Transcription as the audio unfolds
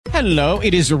Hello,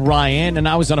 it is Ryan, and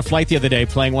I was on a flight the other day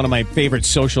playing one of my favorite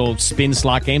social spin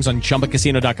slot games on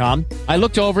ChumbaCasino.com. I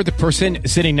looked over at the person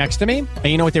sitting next to me, and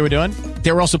you know what they were doing?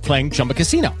 They were also playing Chumba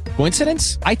Casino.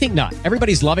 Coincidence? I think not.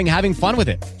 Everybody's loving having fun with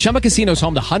it. Chumba Casino is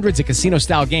home to hundreds of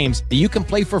casino-style games that you can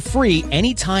play for free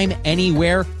anytime,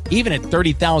 anywhere, even at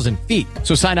 30,000 feet.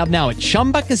 So sign up now at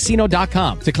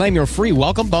ChumbaCasino.com to claim your free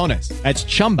welcome bonus. That's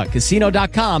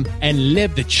ChumbaCasino.com and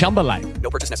live the Chumba life. No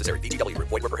purchase necessary. VGW.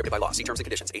 Void where prohibited by law. See terms and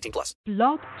conditions. 18 plus.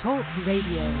 Blog Talk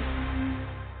Radio.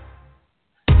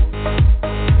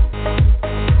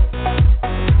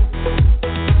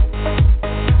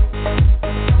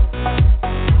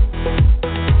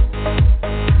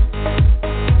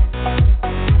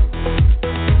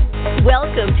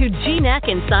 Welcome to GNAC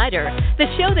Insider, the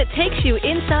show that takes you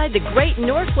inside the Great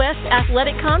Northwest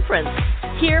Athletic Conference.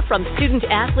 Hear from student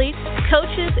athletes,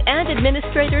 coaches, and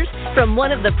administrators from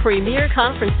one of the premier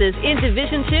conferences in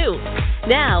Division II.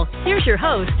 Now, here's your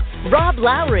host, Rob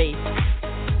Lowry.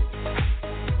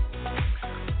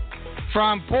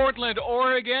 From Portland,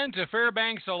 Oregon to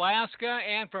Fairbanks, Alaska,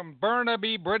 and from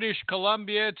Burnaby, British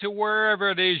Columbia to wherever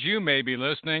it is you may be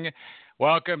listening,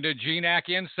 welcome to GNAC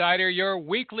Insider, your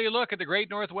weekly look at the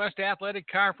Great Northwest Athletic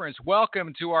Conference.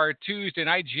 Welcome to our Tuesday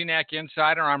night GNAC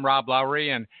Insider. I'm Rob Lowry,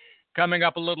 and coming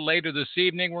up a little later this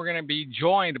evening, we're going to be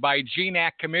joined by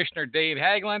GNAC Commissioner Dave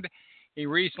Haglund. He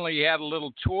recently had a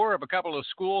little tour of a couple of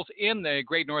schools in the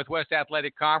Great Northwest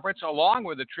Athletic Conference, along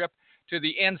with a trip to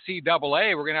the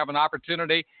NCAA. We're going to have an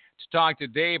opportunity to talk to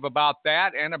Dave about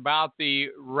that and about the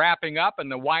wrapping up and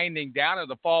the winding down of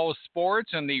the fall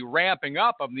sports and the ramping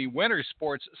up of the winter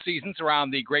sports seasons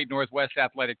around the Great Northwest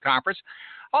Athletic Conference.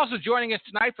 Also joining us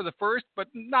tonight for the first, but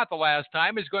not the last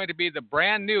time, is going to be the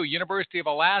brand new University of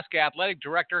Alaska Athletic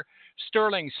Director,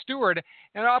 Sterling Steward.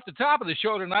 And off the top of the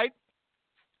show tonight,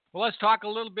 well, let's talk a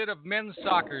little bit of men's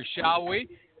soccer, shall we,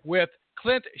 with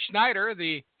Clint Schneider,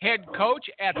 the head coach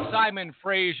at Simon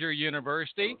Fraser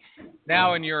University.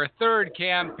 Now in your third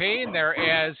campaign there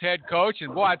as head coach.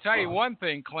 And boy, I'll tell you one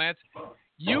thing, Clint,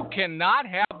 you cannot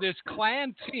have this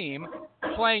Clan team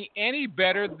playing any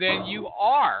better than you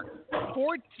are.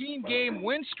 14-game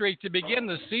win streak to begin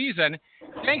the season.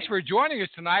 Thanks for joining us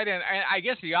tonight. And I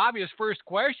guess the obvious first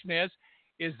question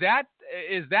is that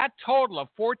total of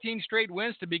 14 straight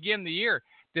wins to begin the year,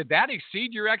 did that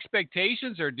exceed your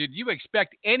expectations, or did you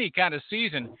expect any kind of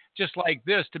season just like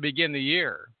this to begin the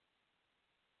year?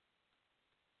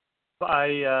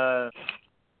 Rob,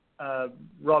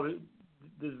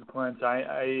 this is Clint.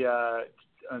 I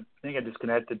think I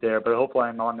disconnected there, but hopefully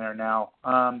I'm on there now.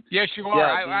 Yes, you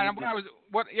are.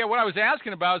 What I was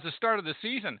asking about is the start of the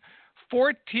season.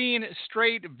 14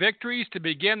 straight victories to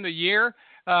begin the year.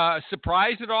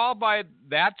 Surprised at all by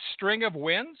that string of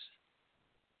wins?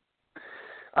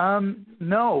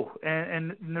 No,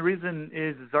 and the reason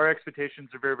is our expectations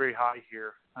are very, very high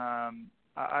here.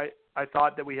 I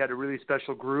thought that we had a really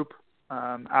special group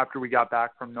after we got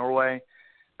back from Norway,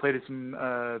 played with some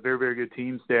very, very good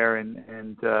teams there,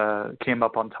 and came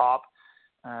up on top.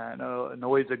 And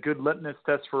always a good litmus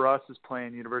test for us is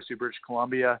playing University of British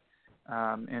Columbia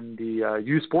in the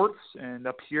U Sports. And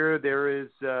up here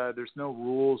there's no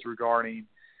rules regarding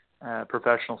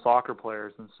professional soccer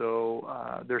players, and so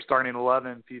their starting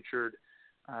 11 featured,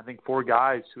 I think, 4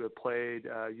 guys who had played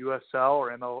USL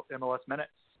or MLS minutes,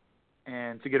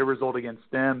 and to get a result against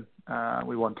them,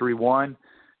 we won 3-1.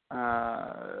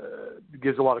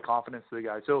 Gives a lot of confidence to the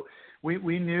guys. So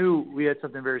we knew we had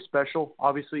something very special.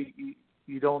 Obviously,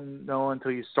 you don't know until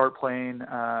you start playing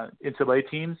NCAA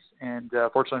teams, and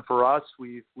fortunately for us,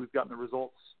 we've gotten the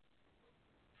results.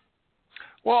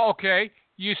 Well, okay.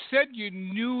 You said you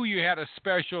knew you had a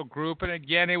special group, and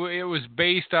again, it was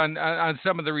based on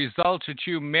some of the results that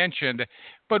you mentioned.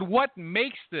 But what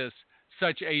makes this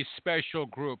such a special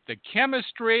group? The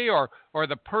chemistry or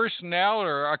the personnel,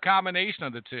 or a combination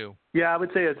of the two? Yeah, I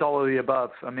would say it's all of the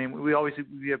above. I mean, we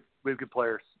have good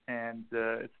players, and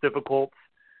it's difficult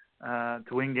to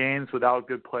win games without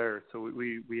good players. So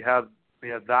we have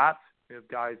that. We have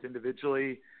guys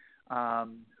individually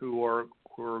who are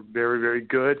very, very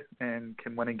good and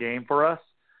can win a game for us.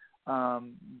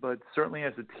 But certainly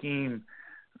as a team,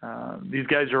 these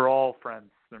guys are all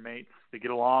friends. They're mates. They get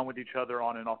along with each other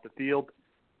on and off the field.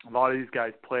 A lot of these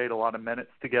guys played a lot of minutes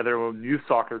together with youth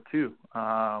soccer too,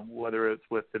 whether it's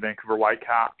with the Vancouver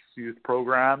Whitecaps youth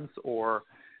programs or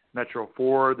Metro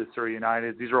 4, the Surrey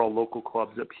United. These are all local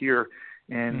clubs up here.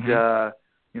 And, it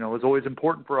was always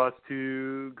important for us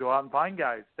to go out and find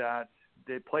guys that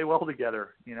they play well together,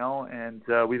 and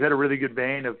we've had a really good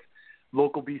vein of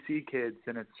local BC kids,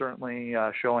 and it's certainly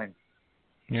showing.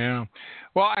 Yeah.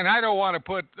 Well, and I don't want to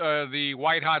put the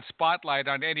white-hot spotlight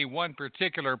on any one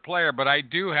particular player, but I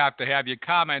do have to have you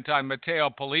comment on Matteo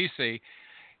Polisi.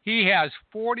 He has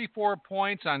 44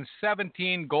 points on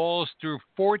 17 goals through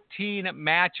 14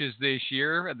 matches this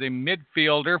year, the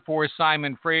midfielder for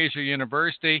Simon Fraser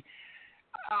University.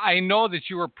 I know that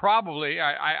you were probably,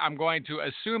 I'm going to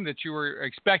assume that you were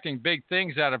expecting big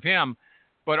things out of him,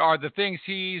 but are the things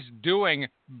he's doing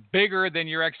bigger than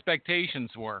your expectations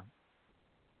were?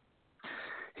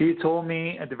 He told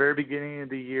me at the very beginning of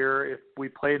the year, if we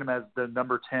played him as the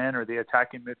number 10 or the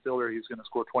attacking midfielder, he was going to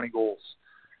score 20 goals.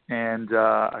 And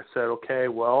I said, okay,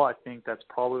 well, I think that's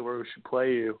probably where we should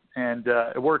play you. And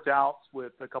it worked out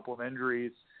with a couple of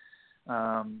injuries,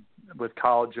 with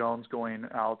Kyle Jones going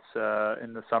out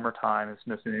in the summertime. He's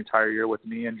missing the entire year with a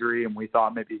knee injury, and we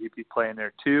thought maybe he'd be playing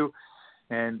there too.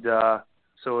 And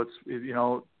so it's,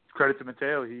 credit to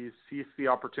Matteo. He sees the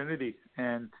opportunity,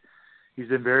 and he's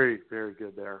been very, very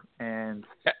good there. And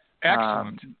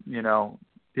excellent.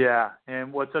 Yeah.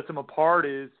 And what sets him apart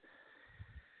is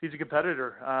he's a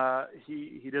competitor.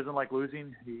 He doesn't like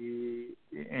losing.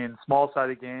 In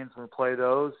small-sided games, when we play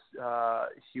those,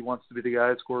 he wants to be the guy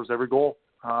that scores every goal.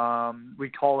 We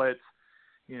call it,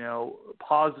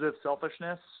 positive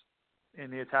selfishness in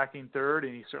the attacking third,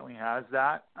 and he certainly has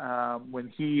that. When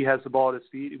he has the ball at his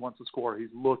feet, he wants to score. He's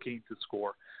looking to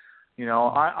score.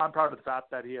 I'm proud of the fact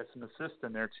that he has some assists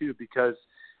in there too, because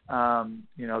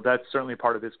that's certainly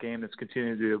part of this game that's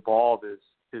continuing to evolve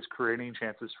is creating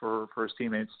chances for his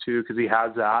teammates too, because he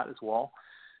has that as well.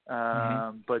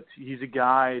 But he's a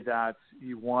guy that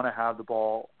you want to have the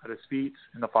ball at his feet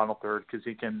in the final third, because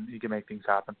he can make things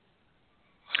happen.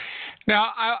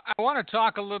 Now, I want to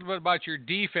talk a little bit about your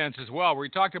defense as well. We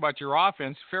talked about your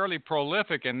offense, fairly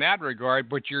prolific in that regard,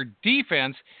 but your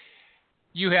defense,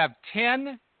 you have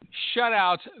 10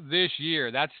 shutouts this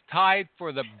year. That's tied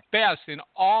for the best in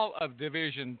all of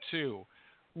Division II.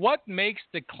 What makes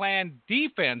the Clan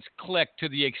defense click to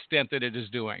the extent that it is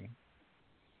doing?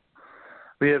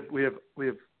 We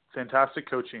have fantastic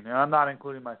coaching, and I'm not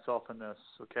including myself in this.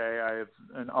 Okay, I have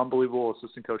an unbelievable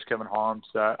assistant coach, Kevin Harms,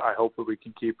 that I hope that we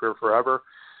can keep here forever.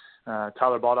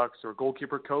 Tyler Boddock's our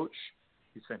goalkeeper coach.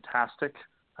 He's fantastic.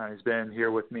 He's been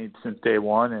here with me since day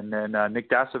one. And then Nick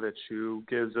Dasovich, who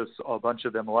gives us a bunch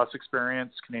of MLS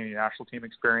experience, Canadian national team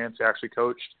experience. He actually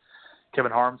coached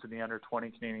Kevin Harms in the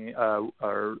under-20 Canadian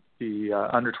or the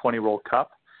under-20 World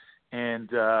Cup. And,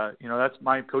 that's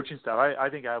my coaching staff. I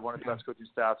think I have one of the best coaching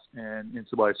staffs in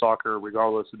NCAA soccer,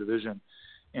 regardless of division.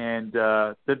 And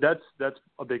that's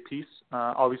a big piece.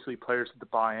 Obviously, players have to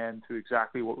buy into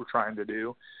exactly what we're trying to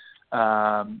do.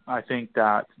 I think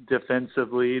that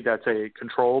defensively, that's a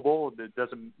controllable.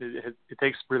 It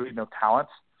takes really no talent.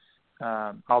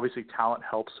 Obviously, talent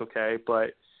helps, okay,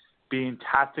 but being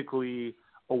tactically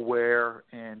aware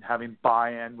and having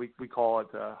buy-in, we call it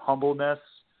humbleness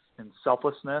and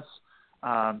selflessness,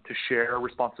 to share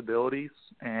responsibilities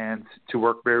and to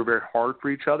work very, very hard for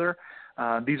each other.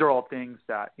 These are all things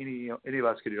that any of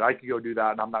us could do. I could go do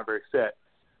that, and I'm not very fit.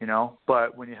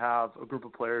 But when you have a group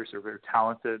of players who are very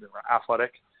talented and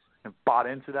athletic and bought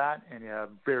into that, and you have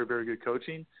very, very good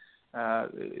coaching,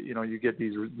 you get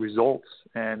these results.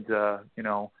 And,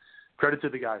 credit to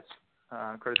the guys.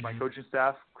 Credit to my coaching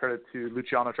staff. Credit to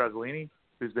Luciano Trasolini,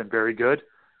 who's been very good.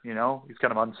 He's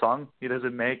kind of unsung. He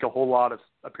doesn't make a whole lot of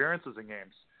appearances in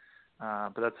games.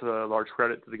 But that's a large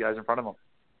credit to the guys in front of him.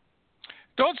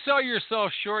 Don't sell yourself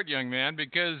short, young man,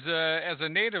 because as a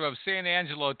native of San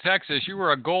Angelo, Texas, you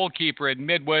were a goalkeeper at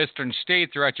Midwestern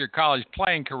State throughout your college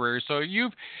playing career. So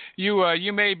you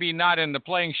may be not in the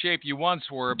playing shape you once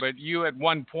were, but you at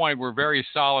one point were very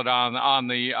solid on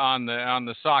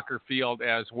the soccer field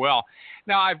as well.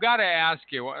 Now I've got to ask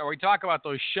you, we talk about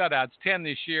those shutouts, 10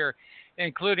 this year,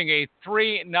 including a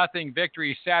 3-0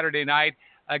 victory Saturday night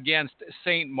against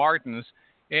St. Martin's.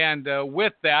 And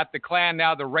with that, the Clan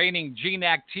now the reigning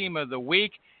GNAC Team of the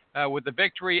Week with the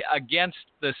victory against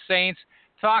the Saints.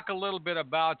 Talk a little bit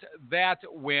about that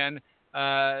win,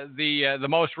 the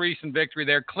most recent victory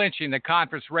there, clinching the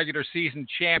conference regular season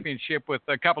championship with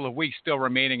a couple of weeks still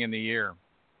remaining in the year.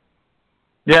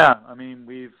 Yeah, I mean,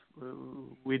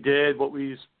 we did what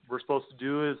we were supposed to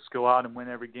do, is go out and win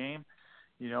every game.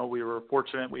 We were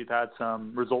fortunate. We've had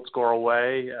some results go our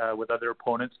way with other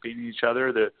opponents beating each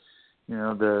other. The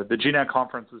GNAC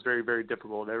conference is very, very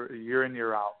difficult year in,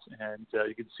 year out. And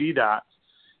you can see that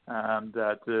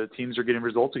the teams are getting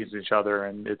results against each other,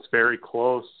 and it's very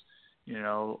close,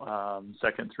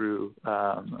 second through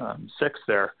sixth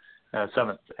there,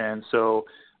 seventh. And so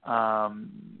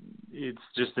it's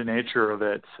just the nature of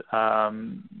it.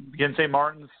 Again, St.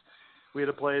 Martin's, we had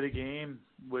to play the game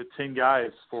with 10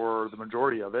 guys for the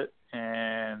majority of it.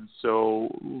 And so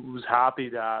I was happy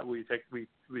that we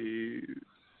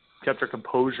kept our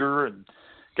composure and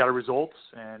got our results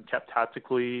and kept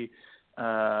tactically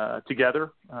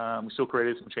together. We still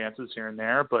created some chances here and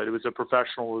there, but it was a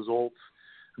professional result.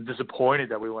 I'm disappointed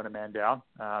that we went a man down.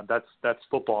 That's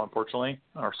football, unfortunately,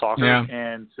 or soccer,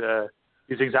 and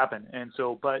these things happen. And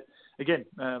so, but again,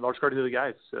 large credit to the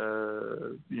guys.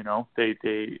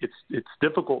 It's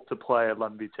difficult to play at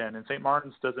 11v10, and St.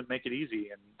 Martin's doesn't make it easy,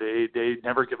 and they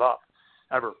never give up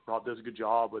ever. Rob does a good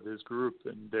job with his group,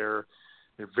 and they're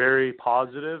very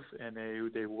positive, and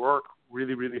they work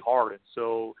really, really hard. And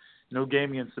so, no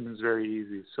game against them is very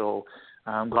easy. So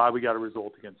I'm glad we got a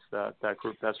result against that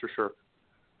group. That's for sure.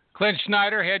 Clint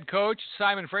Schneider, head coach,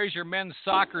 Simon Fraser men's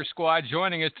soccer squad,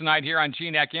 joining us tonight here on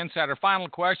GNAC Insider. Final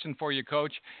question for you,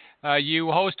 Coach.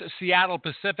 You host Seattle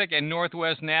Pacific and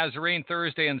Northwest Nazarene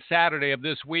Thursday and Saturday of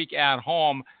this week at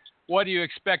home. What do you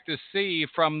expect to see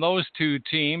from those two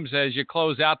teams as you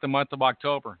close out the month of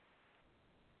October?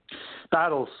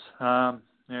 Battles.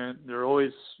 They're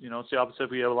always, Seattle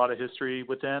Pacific, we have a lot of history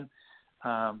with them.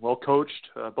 Well coached.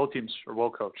 Both teams are well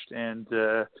coached, and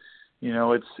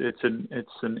it's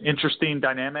an interesting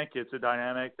dynamic. It's a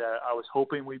dynamic that I was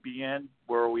hoping we'd be in,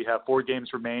 where we have 4 games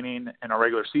remaining in our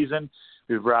regular season.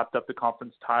 We've wrapped up the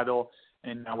conference title,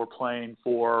 and now we're playing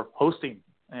for hosting.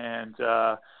 And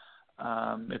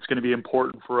it's going to be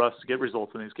important for us to get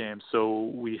results in these games.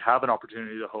 So we have an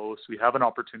opportunity to host. We have an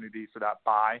opportunity for that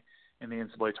bye in the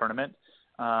NCAA tournament,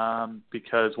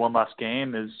 because one last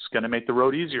game is going to make the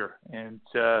road easier. And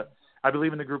I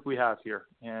believe in the group we have here,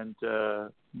 and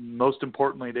most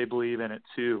importantly, they believe in it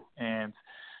too. And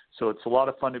so it's a lot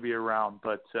of fun to be around.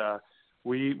 But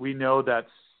we know that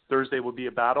Thursday will be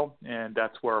a battle, and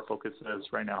that's where our focus is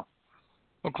right now.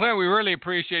 Well, Clint, we really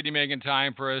appreciate you making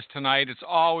time for us tonight. It's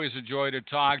always a joy to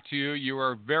talk to you. You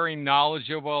are very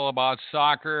knowledgeable about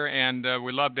soccer, and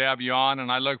we love to have you on.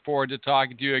 And I look forward to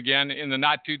talking to you again in the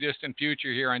not-too-distant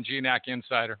future here on GNAC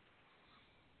Insider.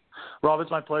 Rob, it's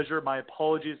my pleasure. My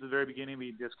apologies at the very beginning.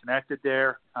 We disconnected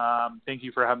there. Thank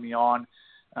you for having me on.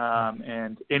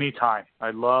 And anytime.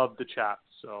 I love the chat,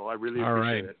 so I really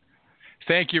appreciate it.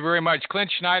 Thank you very much.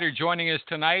 Clint Schneider joining us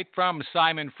tonight from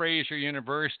Simon Fraser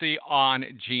University on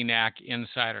GNAC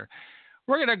Insider.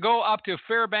 We're going to go up to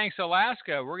Fairbanks,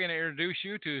 Alaska. We're going to introduce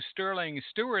you to Sterling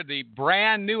Steward, the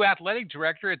brand new athletic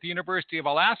director at the University of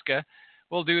Alaska.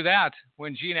 We'll do that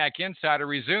when GNAC Insider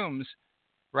resumes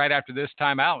right after this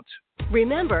timeout.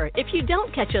 Remember, if you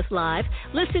don't catch us live,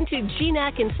 listen to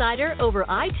GNAC Insider over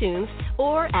iTunes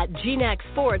or at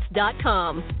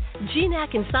GNACsports.com.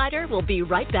 GNAC Insider will be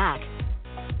right back.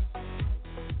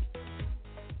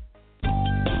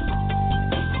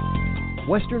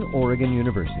 Western Oregon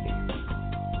University.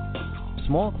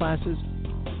 Small classes,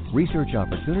 research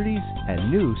opportunities,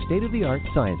 and new state-of-the-art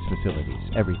science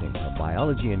facilities. Everything from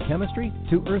biology and chemistry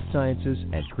to earth sciences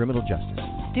and criminal justice.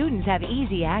 Students have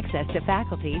easy access to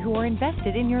faculty who are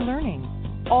invested in your learning.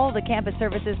 All the campus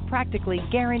services practically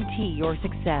guarantee your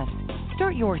success.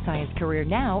 Start your science career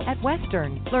now at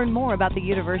Western. Learn more about the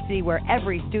university where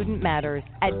every student matters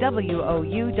at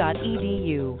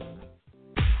wou.edu.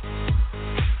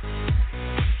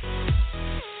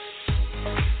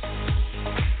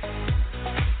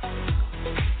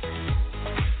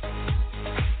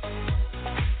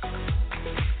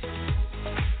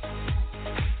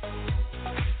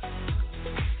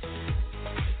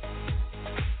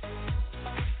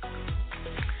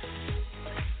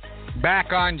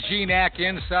 Back on GNAC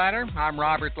Insider, I'm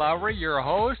Robert Lowry, your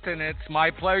host, and it's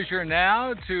my pleasure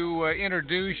now to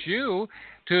introduce you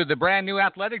to the brand new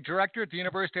athletic director at the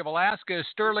University of Alaska.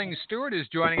 Sterling Steward is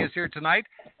joining us here tonight.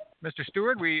 Mr.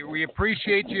 Steward, we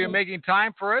appreciate you making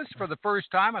time for us for the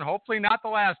first time, and hopefully not the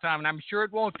last time, and I'm sure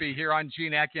it won't be here on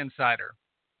GNAC Insider.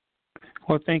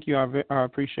 Well, thank you. I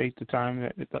appreciate the time,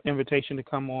 the invitation to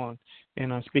come on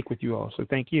and speak with you all, so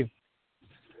thank you.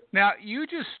 Now, you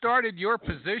just started your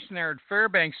position there at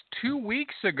Fairbanks 2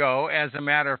 weeks ago, as a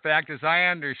matter of fact, as I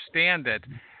understand it.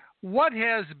 What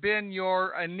has been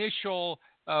your initial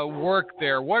work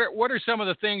there? What are some of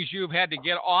the things you've had to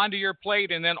get onto your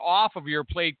plate and then off of your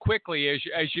plate quickly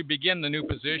as you begin the new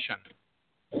position?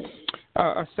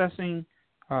 Assessing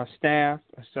staff,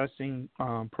 assessing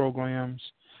programs.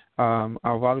 Our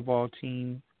volleyball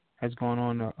team has gone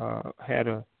on, had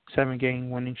a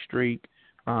 7-game winning streak.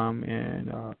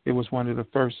 And it was one of the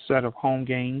first set of home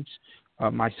games,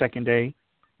 my second day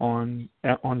on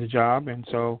the job, and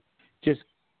so just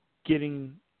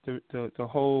getting the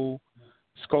whole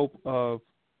scope of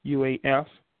UAF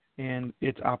and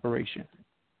its operation.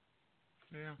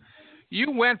 Yeah, you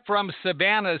went from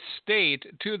Savannah State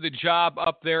to the job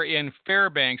up there in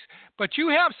Fairbanks, but you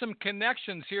have some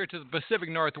connections here to the Pacific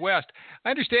Northwest. I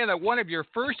understand that one of your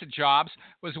first jobs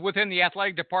was within the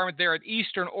athletic department there at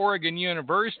Eastern Oregon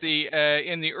University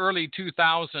in the early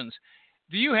 2000s.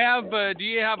 Do you have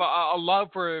a love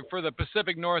for the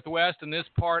Pacific Northwest and this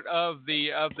part of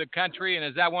the country, and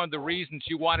is that one of the reasons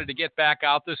you wanted to get back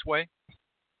out this way?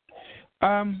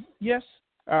 Yes,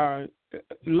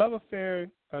 love affair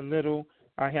a little.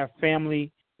 I have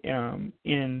family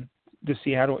in the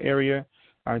Seattle area,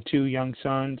 2 younger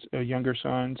sons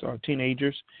or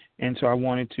teenagers, and so I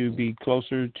wanted to be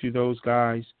closer to those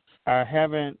guys. I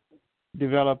haven't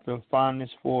developed a fondness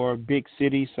for big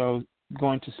cities, so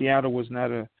going to Seattle was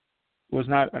not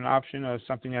an option or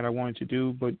something that I wanted to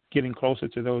do, but getting closer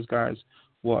to those guys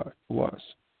was.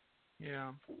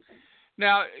 Yeah.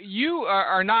 Now, you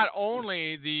are not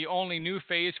only the only new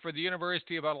face for the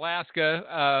University of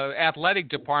Alaska athletic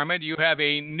department. You have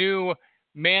a new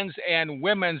men's and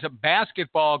women's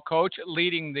basketball coach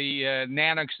leading the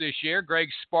Nanooks this year, Greg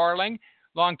Sparling,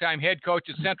 longtime head coach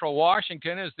at Central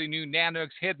Washington, is the new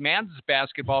Nanooks head men's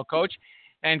basketball coach.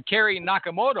 And Kerry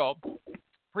Nakamoto,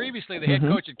 previously the head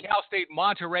coach at Cal State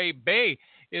Monterey Bay,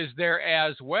 is there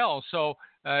as well. So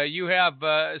you have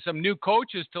some new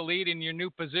coaches to lead in your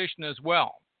new position as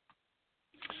well.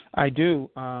 I do.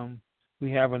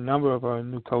 We have a number of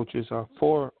new coaches,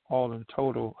 4 all in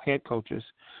total head coaches,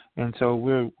 and so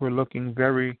we're looking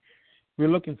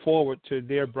forward to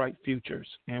their bright futures,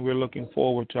 and we're looking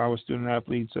forward to our student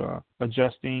athletes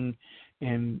adjusting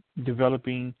and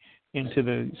developing into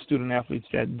the student athletes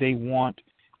that they want,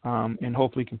 and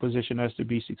hopefully can position us to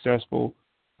be successful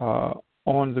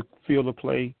on the field of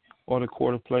play or the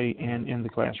court of play and in the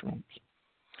classrooms.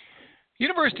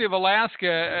 University of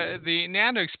Alaska, the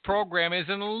Nanooks program is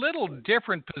in a little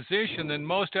different position than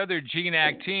most other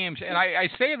GNAC teams, and I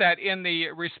say that in the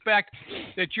respect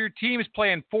that your teams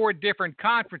play in 4 different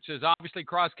conferences, obviously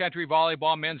cross-country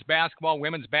volleyball, men's basketball,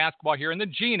 women's basketball here in the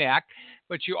GNAC,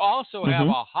 but you also have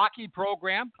a hockey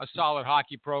program, a solid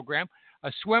hockey program,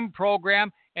 a swim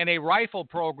program, and a rifle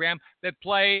program that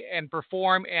play and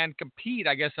perform and compete,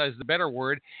 I guess is the better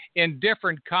word, in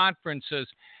different conferences.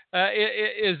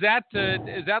 Is that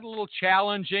a little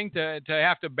challenging to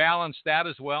have to balance that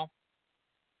as well?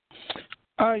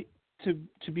 To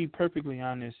be perfectly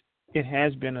honest, it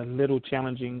has been a little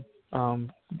challenging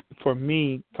for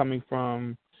me coming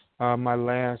from my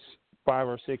last 5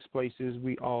 or 6 places.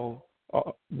 We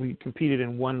competed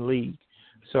in one league,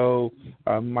 so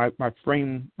my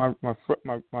point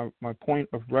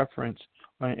of reference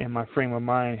and my frame of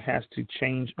mind has to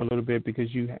change a little bit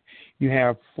because you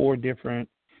have 4 different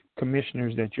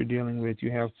commissioners that you're dealing with.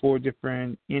 You have 4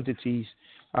 different entities,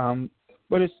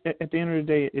 but it's at the end of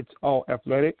the day, it's all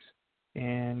athletics,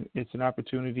 and it's an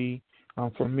opportunity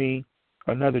for me,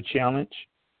 another challenge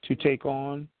to take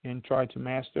on and try to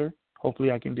master.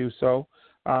 Hopefully, I can do so.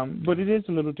 But it is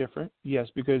a little different, yes,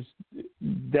 because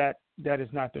that is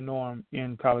not the norm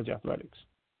in college athletics.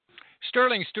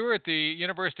 Sterling Stewart, the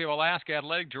University of Alaska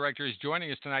Athletic Director, is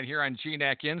joining us tonight here on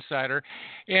GNAC Insider.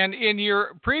 And in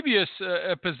your previous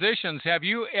positions, have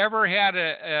you ever had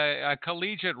a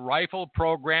collegiate rifle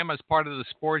program as part of the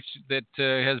sports that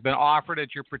has been offered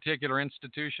at your particular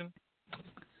institution?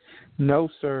 No,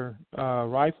 sir.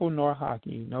 Rifle nor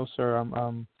hockey. No, sir.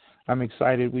 I'm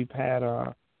excited. We've had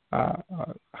a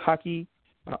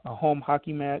home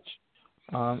hockey match.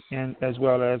 And as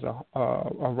well as a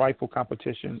rifle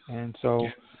competition, and so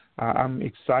I'm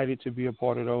excited to be a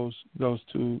part of those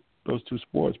two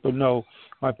sports. But no,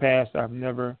 my past I've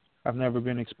never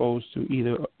been exposed to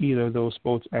either of those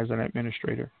sports as an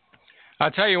administrator.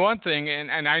 I'll tell you one thing,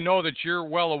 and I know that you're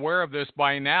well aware of this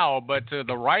by now, but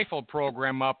the rifle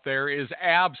program up there is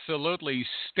absolutely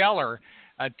stellar.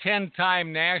 A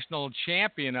 10-time national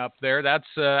champion up there. That's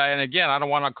and again, I don't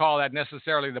want to call that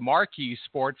necessarily the marquee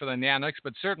sport for the Nanooks,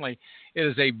 but certainly it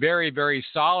is a very, very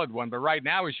solid one. But right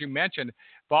now, as you mentioned,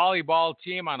 volleyball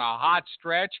team on a hot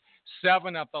stretch,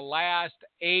 7 of the last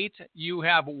 8. You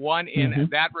have won in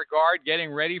that regard,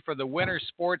 getting ready for the winter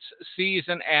sports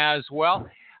season as well.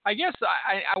 I guess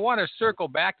I want to circle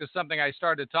back to something I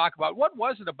started to talk about. What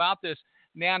was it about this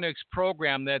Nanooks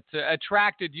program that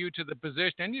attracted you to the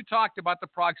position? And you talked about the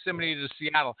proximity to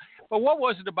Seattle, but what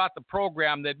was it about the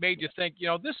program that made you think,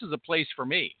 this is a place for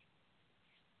me?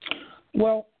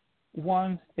 Well,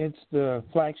 one, it's the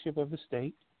flagship of the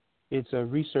state. It's a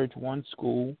Research One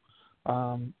school,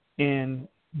 and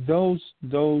those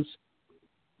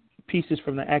pieces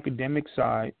from the academic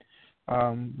side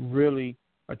really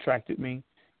attracted me.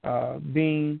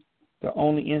 Being the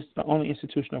only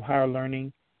institution of higher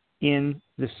learning in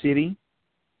the city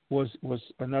was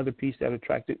another piece that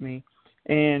attracted me,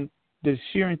 and the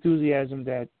sheer enthusiasm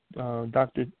that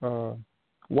Dr.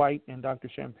 White and Dr.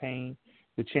 Champagne,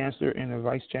 the chancellor and the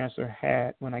vice chancellor,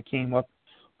 had when I came up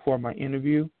for my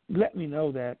interview, let me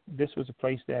know that this was a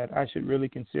place that I should really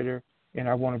consider and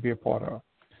I want to be a part of.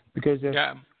 Because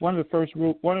one of the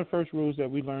first rules that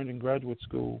we learned in graduate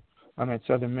school at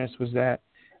Southern Miss was that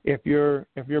if your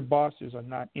bosses are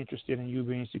not interested in you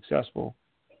being successful,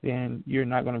 then you're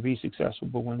not going to be successful.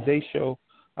 But when they show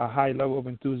a high level of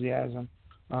enthusiasm,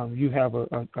 you have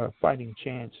a fighting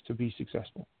chance to be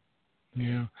successful.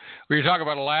 Yeah. We were talking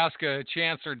about Alaska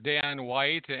Chancellor Dan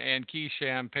White and Keith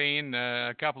Champagne,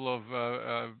 a couple of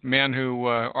men who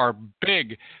are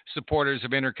big supporters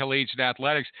of intercollegiate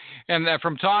athletics. And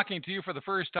from talking to you for the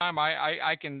first time,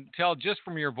 I can tell just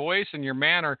from your voice and your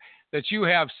manner that you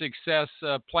have success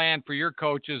planned for your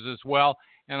coaches as well.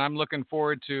 And I'm looking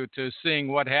forward to seeing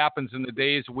what happens in the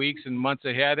days, weeks, and months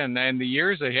ahead and the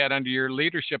years ahead under your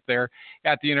leadership there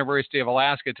at the University of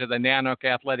Alaska to the NANOC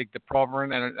Athletic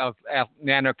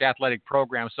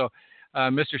Program. So,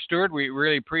 Mr. Steward, we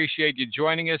really appreciate you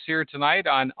joining us here tonight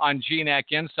on GNAC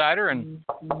Insider, and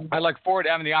I look forward to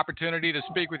having the opportunity to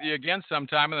speak with you again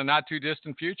sometime in the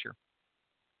not-too-distant future.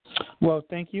 Well,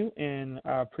 thank you, and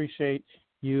I appreciate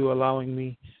you allowing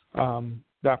me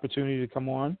the opportunity to come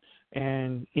on.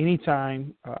 And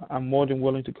anytime, I'm more than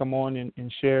willing to come on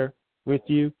and share with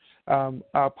you. I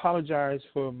apologize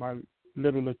for my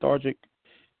little lethargic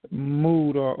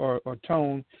mood or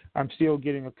tone. I'm still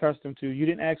getting accustomed to. You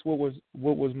didn't ask what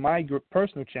was my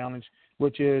personal challenge,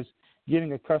 which is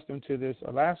getting accustomed to this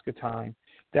Alaska time.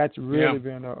 That's really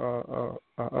been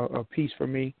a piece for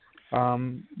me.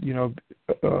 Coming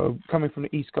from the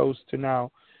East Coast to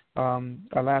now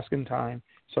Alaskan time.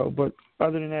 So, but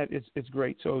other than that, it's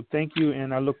great. So thank you,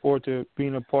 and I look forward to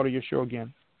being a part of your show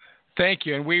again. Thank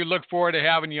you, and we look forward to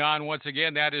having you on once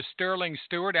again. That is Sterling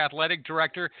Steward, Athletic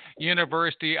Director,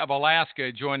 University of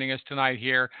Alaska, joining us tonight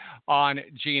here on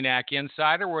GNAC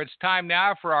Insider, where it's time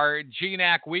now for our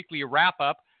GNAC Weekly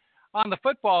Wrap-Up. On the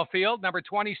football field, number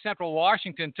 20 Central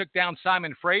Washington took down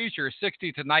Simon Fraser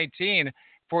 60-19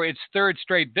 for its third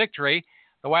straight victory.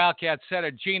 The Wildcats set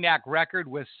a GNAC record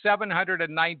with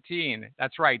 719.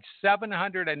 That's right,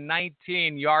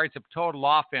 719 yards of total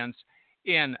offense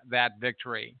in that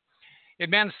victory.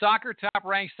 In men's soccer,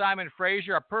 top-ranked Simon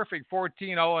Fraser, a perfect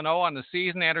 14-0-0 on the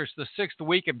season, enters the sixth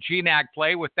week of GNAC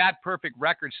play with that perfect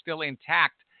record still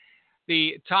intact.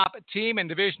 The top team in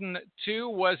Division II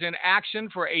was in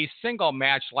action for a single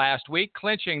match last week,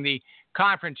 clinching the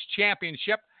conference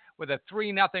championship with a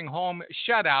 3-0 home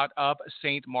shutout of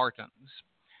St. Martin's.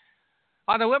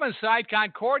 On the women's side,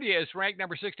 Concordia is ranked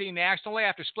number 16 nationally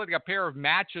after splitting a pair of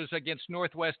matches against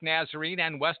Northwest Nazarene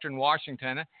and Western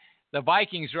Washington. The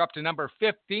Vikings are up to number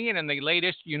 15 in the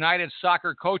latest United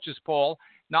Soccer Coaches poll,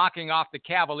 knocking off the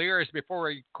Cavaliers before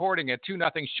recording a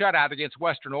 2-0 shutout against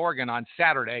Western Oregon on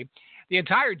Saturday. The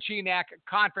entire GNAC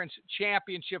Conference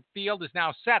Championship field is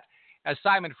now set as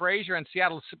Simon Fraser and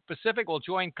Seattle Pacific will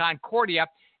join Concordia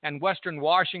and Western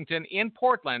Washington in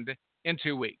Portland in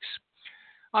 2 weeks.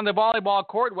 On the volleyball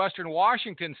court, Western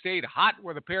Washington stayed hot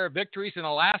with a pair of victories in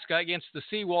Alaska against the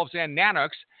Seawolves and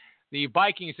Nanoks. The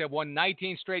Vikings have won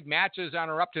 19 straight matches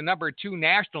and are up to number 2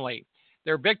 nationally.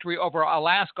 Their victory over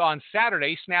Alaska on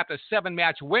Saturday snapped a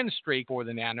 7-match win streak for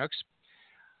the Nanoks.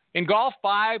 In golf,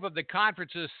 5 of the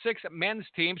conference's 6 men's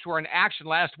teams were in action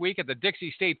last week at the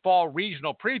Dixie State Fall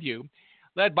Regional Preview.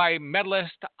 Led by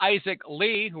medalist Isaac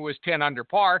Lee, who was 10 under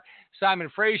par, Simon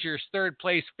Fraser's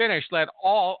third-place finish led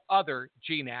all other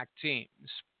GNAC teams.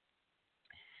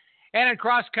 And in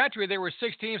cross-country, there were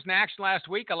 6 teams in action last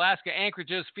week. Alaska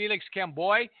Anchorage's Felix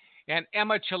Kemboy and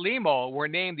Emma Chalimo were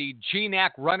named the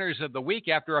GNAC Runners of the Week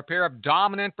after a pair of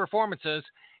dominant performances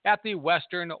at the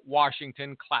Western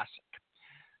Washington Classic.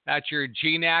 That's your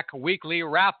GNAC Weekly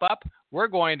Wrap-Up. We're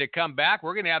going to come back.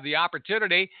 We're going to have the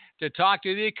opportunity to talk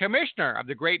to the commissioner of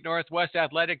the Great Northwest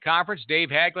Athletic Conference. Dave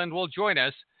Haglund will join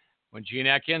us when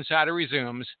GNAC Insider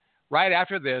resumes right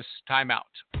after this timeout.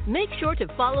 Make sure to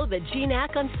follow the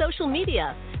GNAC on social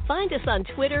media. Find us on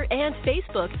Twitter and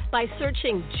Facebook by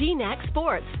searching GNAC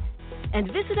Sports. And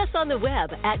visit us on the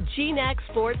web at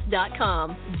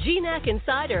GNACsports.com. GNAC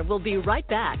Insider will be right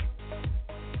back.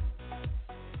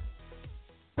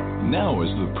 Now is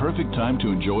the perfect time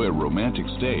to enjoy a romantic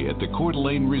stay at the Coeur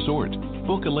d'Alene Resort.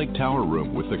 Book a lake tower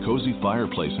room with a cozy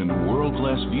fireplace and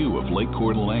world-class view of Lake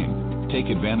Coeur d'Alene. Take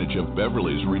advantage of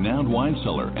Beverly's renowned wine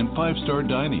cellar and 5-star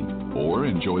dining. or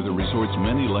enjoy the resort's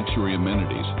many luxury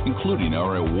amenities, including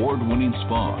our award-winning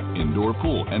spa, indoor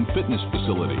pool, and fitness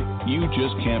facility. You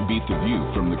just can't beat the view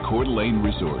from the Coeur d'Alene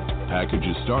Resort.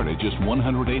 Packages start at just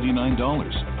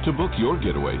 $189. To book your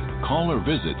getaway, call or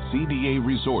visit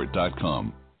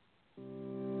cdaresort.com.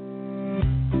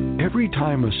 Every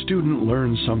time a student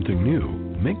learns something new,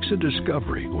 makes a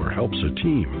discovery, or helps a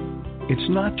team, it's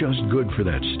not just good for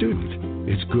that student,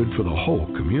 it's good for the whole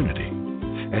community.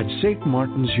 At St.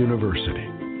 Martin's University,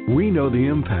 we know the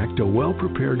impact a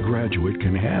well-prepared graduate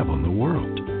can have on the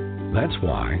world. That's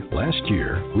why, last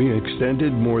year, we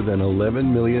extended more than $11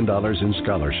 million in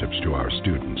scholarships to our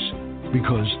students.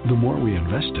 Because the more we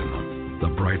invest in them, the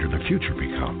brighter the future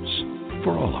becomes,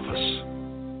 for all of us.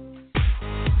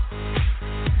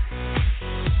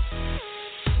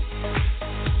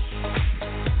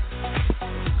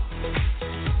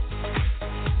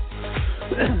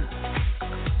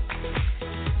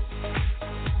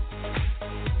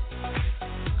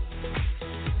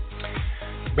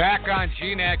 Back on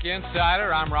GNAC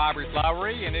Insider, I'm Robert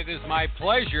Lowery, and it is my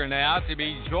pleasure now to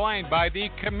be joined by the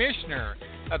commissioner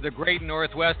of the Great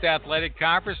Northwest Athletic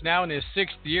Conference, now in his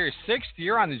sixth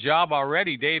year on the job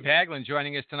already. Dave Haglund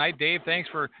joining us tonight. Dave, thanks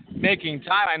for making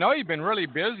time. I know you've been really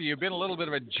busy. You've been a little bit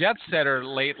of a jet setter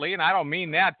lately, and I don't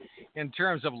mean that in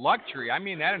terms of luxury. I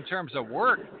mean that in terms of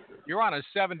work. You're on a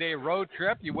 7-day road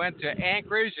trip. You went to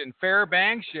Anchorage and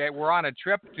Fairbanks. We're on a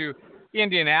trip to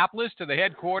Indianapolis, to the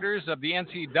headquarters of the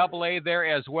NCAA there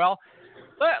as well.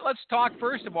 Let's talk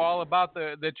first of all about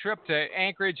the trip to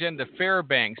Anchorage and to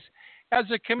Fairbanks. As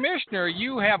a commissioner,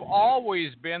 you have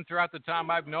always been, throughout the time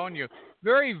I've known you,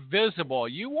 very visible.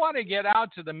 You want to get out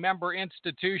to the member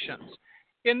institutions.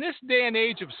 In this day and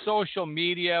age of social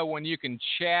media, when you can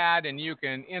chat and you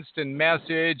can instant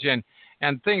message and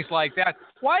things like that,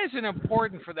 why is it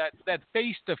important for that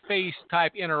face-to-face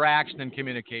type interaction and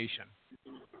communication?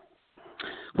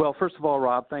 Well, first of all,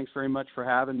 Rob, thanks very much for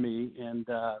having me, and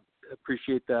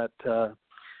appreciate that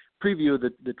preview of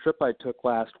the trip I took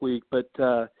last week. But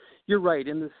you're right,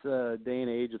 in this day and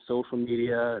age of social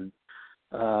media and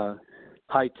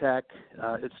high tech,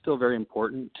 it's still very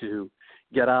important to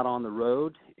get out on the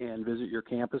road and visit your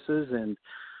campuses. And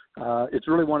it's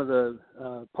really one of the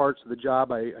parts of the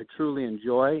job I truly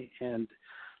enjoy. And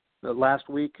last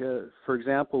week, for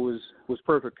example, was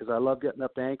perfect because I love getting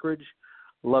up to Anchorage.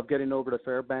 Love getting over to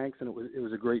Fairbanks, and it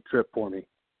was a great trip for me.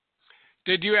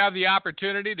 Did you have the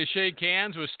opportunity to shake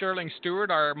hands with Sterling Steward,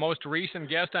 our most recent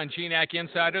guest on GNAC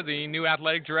Insider, the new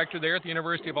athletic director there at the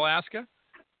University of Alaska?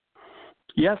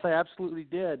 Yes, I absolutely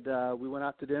did. We went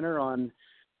out to dinner on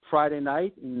Friday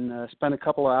night and spent a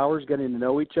couple of hours getting to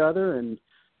know each other and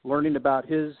learning about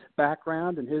his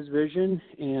background and his vision,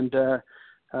 and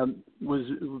was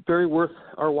very worth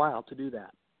our while to do that.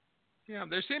 Yeah,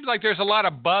 there seems like there's a lot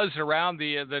of buzz around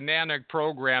the GNAC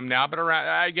program now, but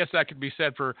I guess that could be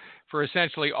said for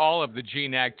essentially all of the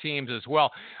GNAC teams as well.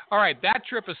 All right, that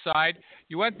trip aside,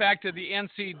 you went back to the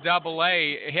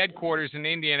NCAA headquarters in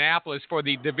Indianapolis for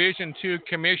the Division II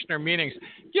commissioner meetings.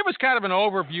 Give us kind of an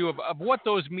overview of what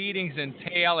those meetings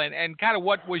entail and kind of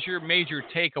what was your major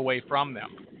takeaway from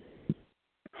them.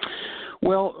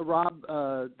 Well, Rob,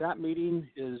 that meeting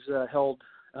is held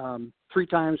 3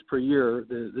 times per year.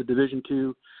 The Division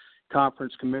II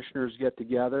conference commissioners get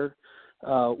together.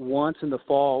 Once in the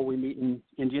fall, we meet in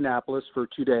Indianapolis for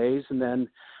 2 days, and then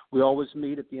we always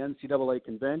meet at the NCAA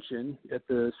convention at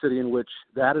the city in which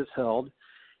that is held.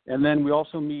 And then we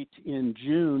also meet in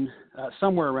June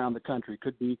somewhere around the country,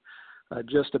 could be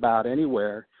just about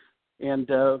anywhere. And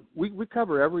we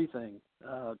cover everything,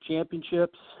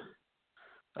 championships,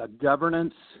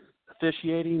 governance,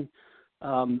 officiating,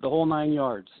 the whole 9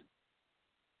 yards.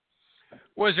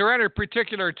 Was there any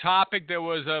particular topic that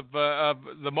was of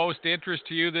the most interest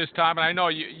to you this time? And I know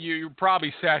you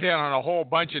probably sat in on a whole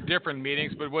bunch of different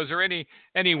meetings, but was there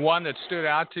any one that stood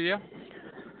out to you?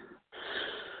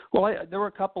 Well, there were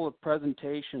a couple of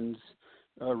presentations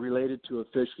related to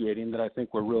officiating that I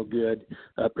think were real good,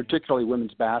 particularly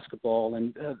women's basketball,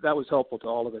 and that was helpful to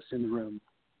all of us in the room.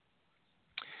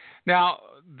 Now,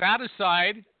 that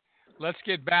aside, let's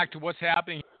get back to what's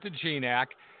happening at the GNAC.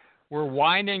 We're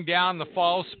winding down the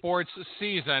fall sports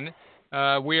season.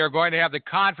 We are going to have the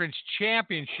conference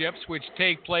championships, which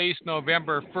take place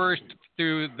November 1st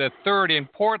through the 3rd in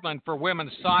Portland for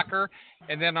women's soccer,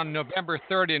 and then on November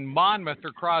 3rd in Monmouth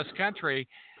for cross country.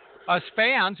 Us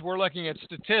fans, we're looking at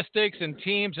statistics and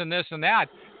teams and this and that,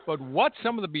 but what's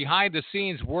some of the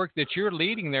behind-the-scenes work that you're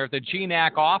leading there at the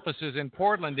GNAC offices in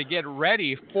Portland to get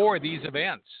ready for these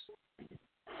events?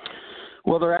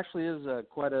 Well, there actually is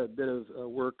quite a bit of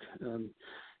work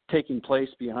taking place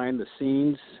behind the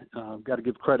scenes. Got to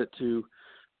give credit to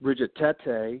Bridget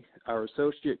Tete, our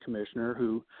associate commissioner,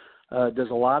 who does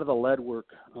a lot of the lead work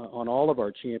on all of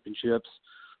our championships,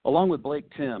 along with Blake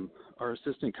Tim, our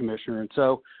assistant commissioner. And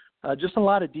so just a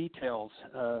lot of details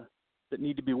that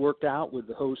need to be worked out with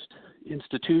the host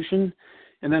institution,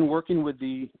 and then working with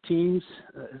the teams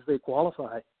as they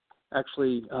qualify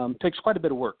actually takes quite a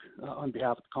bit of work on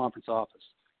behalf of the conference office.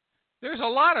 There's a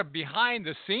lot of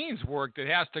behind-the-scenes work that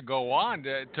has to go on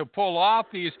to pull off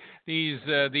these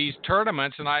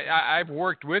tournaments, and I've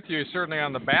worked with you certainly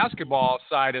on the basketball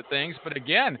side of things. But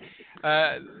again,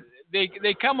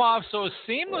 they come off so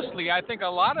seamlessly. I think a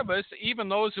lot of us, even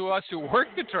those of us who work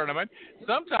the tournament,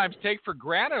 sometimes take for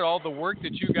granted all the work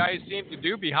that you guys seem to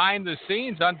do behind the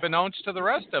scenes, unbeknownst to the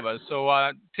rest of us.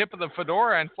 So tip of the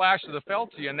fedora and flash of the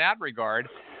felt to you in that regard.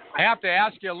 I have to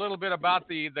ask you a little bit about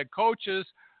the coaches'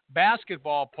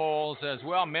 basketball polls as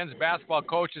well. Men's basketball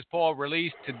coaches poll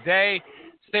released today.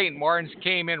 St. Martin's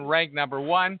came in ranked number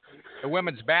 1. The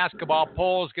women's basketball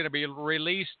poll is going to be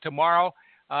released tomorrow.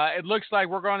 It looks like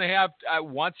we're going to have,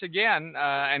 once again,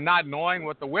 and not knowing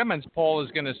what the women's poll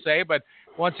is going to say, but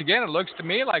once again, it looks to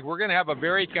me like we're going to have a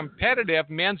very competitive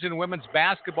men's and women's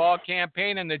basketball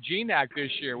campaign in the GNAC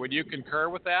this year. Would you concur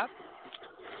with that?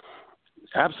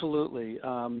 Absolutely.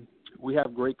 We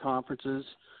have great conferences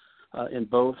in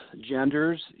both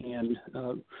genders, and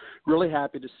really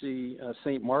happy to see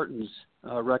St. Martin's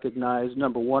recognized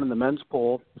number 1 in the men's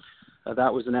poll.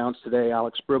 That was announced today.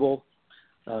 Alex Bribble,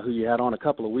 who you had on a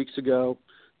couple of weeks ago,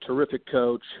 terrific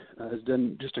coach, has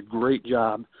done just a great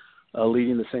job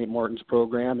leading the St. Martin's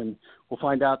program, and we'll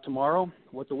find out tomorrow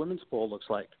what the women's poll looks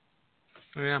like.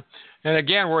 Yeah, and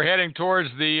again, we're heading towards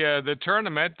the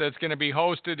tournament that's going to be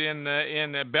hosted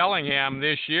in Bellingham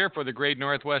this year for the Great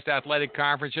Northwest Athletic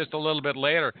Conference just a little bit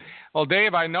later. Well,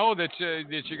 Dave, I know that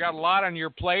you got a lot on your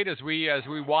plate as we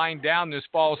wind down this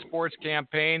fall sports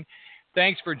campaign.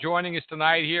 Thanks for joining us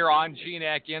tonight here on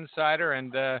GNAC Insider,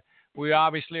 and we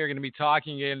obviously are going to be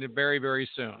talking again very, very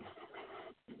soon.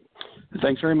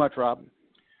 Thanks very much, Rob.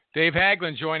 Dave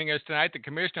Haglund joining us tonight, the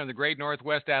commissioner of the Great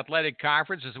Northwest Athletic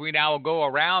Conference, as we now go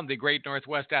around the Great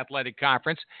Northwest Athletic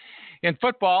Conference. In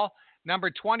football, number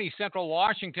 20 Central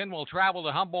Washington will travel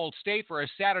to Humboldt State for a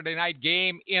Saturday night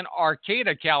game in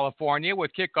Arcata, California,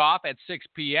 with kickoff at 6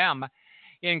 p.m.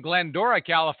 In Glendora,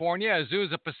 California,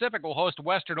 Azusa Pacific will host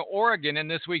Western Oregon in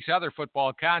this week's other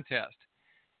football contest.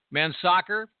 Men's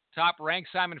soccer, top-ranked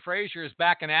Simon Fraser is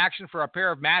back in action for a pair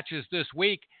of matches this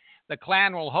week. The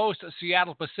Clan will host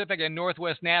Seattle Pacific and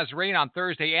Northwest Nazarene on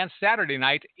Thursday and Saturday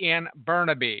night in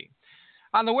Burnaby.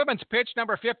 On the women's pitch,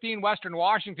 number 15 Western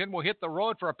Washington will hit the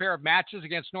road for a pair of matches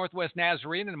against Northwest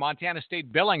Nazarene and Montana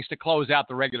State Billings to close out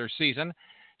the regular season.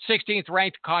 16th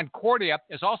ranked Concordia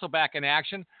is also back in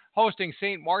action, hosting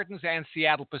St. Martin's and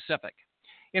Seattle Pacific.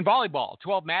 In volleyball,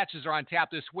 12 matches are on tap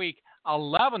this week,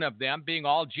 11 of them being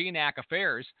all GNAC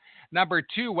affairs. Number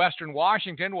 2, Western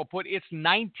Washington will put its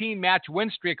 19-match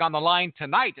win streak on the line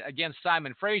tonight against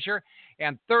Simon Fraser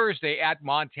and Thursday at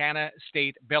Montana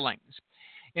State Billings.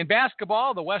 In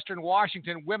basketball, the Western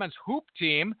Washington women's hoop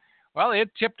team, well,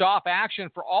 it tipped off action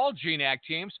for all GNAC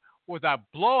teams with a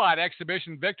blowout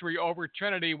exhibition victory over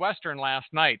Trinity Western last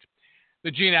night.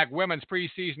 The GNAC women's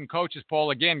preseason coaches poll,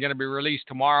 again, going to be released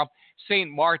tomorrow. St.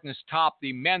 Martin's topped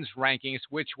the men's rankings,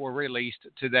 which were released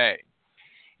today.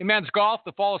 In men's golf,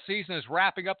 the fall season is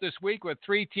wrapping up this week with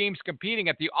 3 teams competing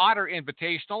at the Otter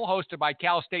Invitational, hosted by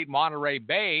Cal State Monterey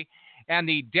Bay, and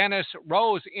the Dennis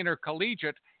Rose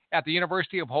Intercollegiate at the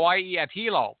University of Hawaii at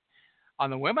Hilo.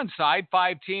 On the women's side,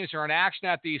 5 teams are in action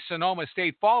at the Sonoma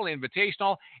State Fall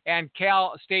Invitational and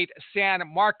Cal State San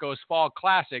Marcos Fall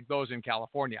Classic, those in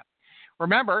California.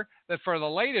 Remember that for the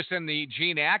latest in the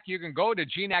GNAC, you can go to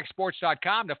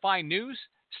GNACsports.com to find news,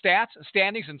 stats,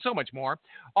 standings, and so much more.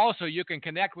 Also, you can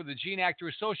connect with the GNAC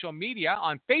through social media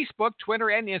on Facebook, Twitter,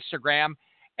 and Instagram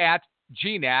at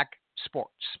GNAC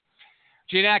Sports.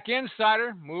 GNAC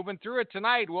Insider, moving through it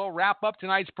tonight. We'll wrap up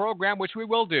tonight's program, which we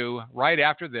will do right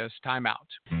after this timeout.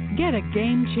 Get a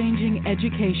game-changing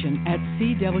education at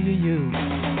CWU.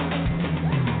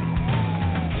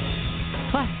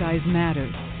 Class size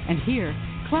matters. And here,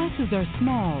 classes are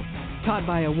small, taught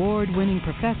by award-winning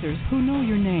professors who know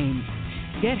your name.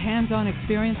 Get hands-on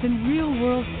experience in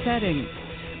real-world settings,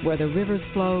 where the rivers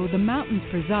flow, the mountains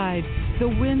preside, the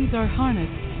winds are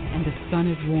harnessed, and the sun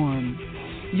is warm.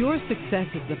 Your success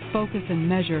is the focus and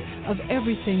measure of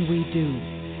everything we do.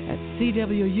 At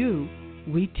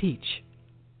CWU, we teach.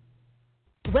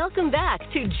 Welcome back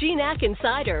to GNAC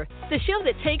Insider, the show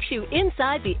that takes you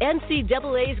inside the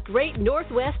NCAA's Great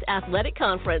Northwest Athletic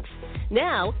Conference.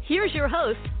 Now, here's your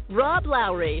host, Rob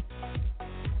Lowry.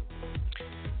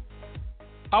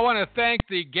 I want to thank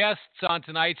the guests on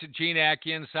tonight's GNAC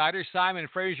Insider, Simon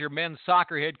Fraser, men's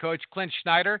soccer head coach Clint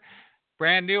Schneider,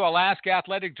 brand new Alaska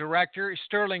Athletic Director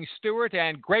Sterling Stewart,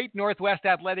 and Great Northwest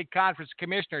Athletic Conference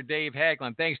Commissioner Dave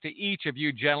Haglund. Thanks to each of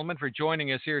you gentlemen for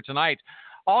joining us here tonight.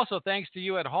 Also, thanks to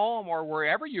you at home or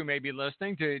wherever you may be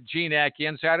listening to GNAC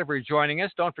Insider for joining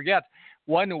us. Don't forget,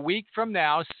 1 week from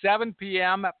now, 7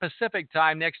 p.m. Pacific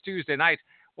time next Tuesday night,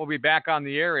 we'll be back on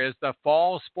the air as the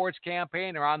fall sports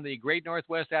campaign around the Great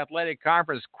Northwest Athletic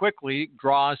Conference quickly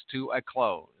draws to a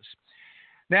close.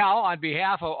 Now, on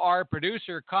behalf of our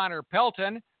producer, Connor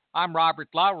Pelton, I'm Robert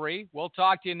Lowry. We'll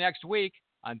talk to you next week.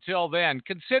 Until then,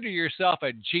 consider yourself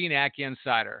a GNAC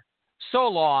Insider. So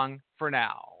long for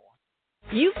now.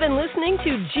 You've been listening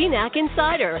to GNAC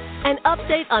Insider, an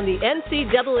update on the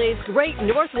NCAA's Great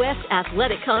Northwest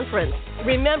Athletic Conference.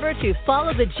 Remember to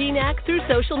follow the GNAC through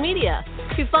social media.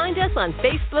 To find us on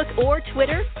Facebook or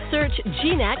Twitter, search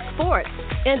GNAC Sports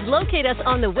and locate us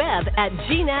on the web at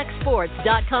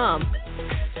GNACsports.com.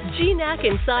 GNAC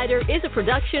Insider is a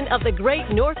production of the Great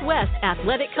Northwest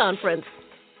Athletic Conference.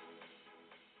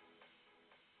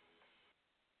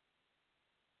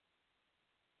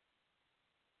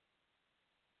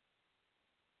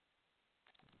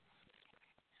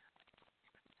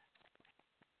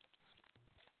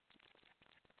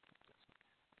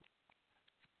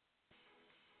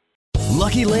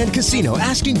 Lucky Land Casino,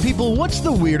 asking people, what's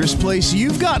the weirdest place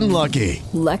you've gotten lucky?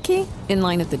 Lucky? In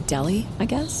line at the deli, I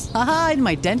guess? Aha, in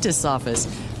my dentist's office.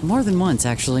 More than once,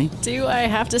 actually. Do I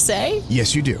have to say?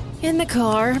 Yes, you do. In the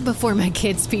car before my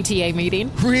kids' PTA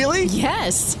meeting. Really?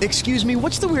 Yes. Excuse me,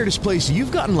 what's the weirdest place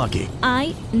you've gotten lucky?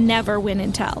 I never win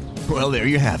and tell. Well, there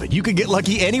you have it. You can get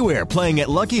lucky anywhere, playing at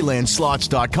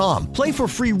LuckyLandSlots.com. Play for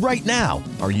free right now.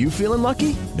 Are you feeling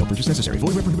lucky? No purchase necessary.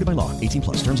 Void where prohibited by law.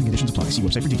 18+. Terms and conditions apply. See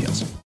website for details.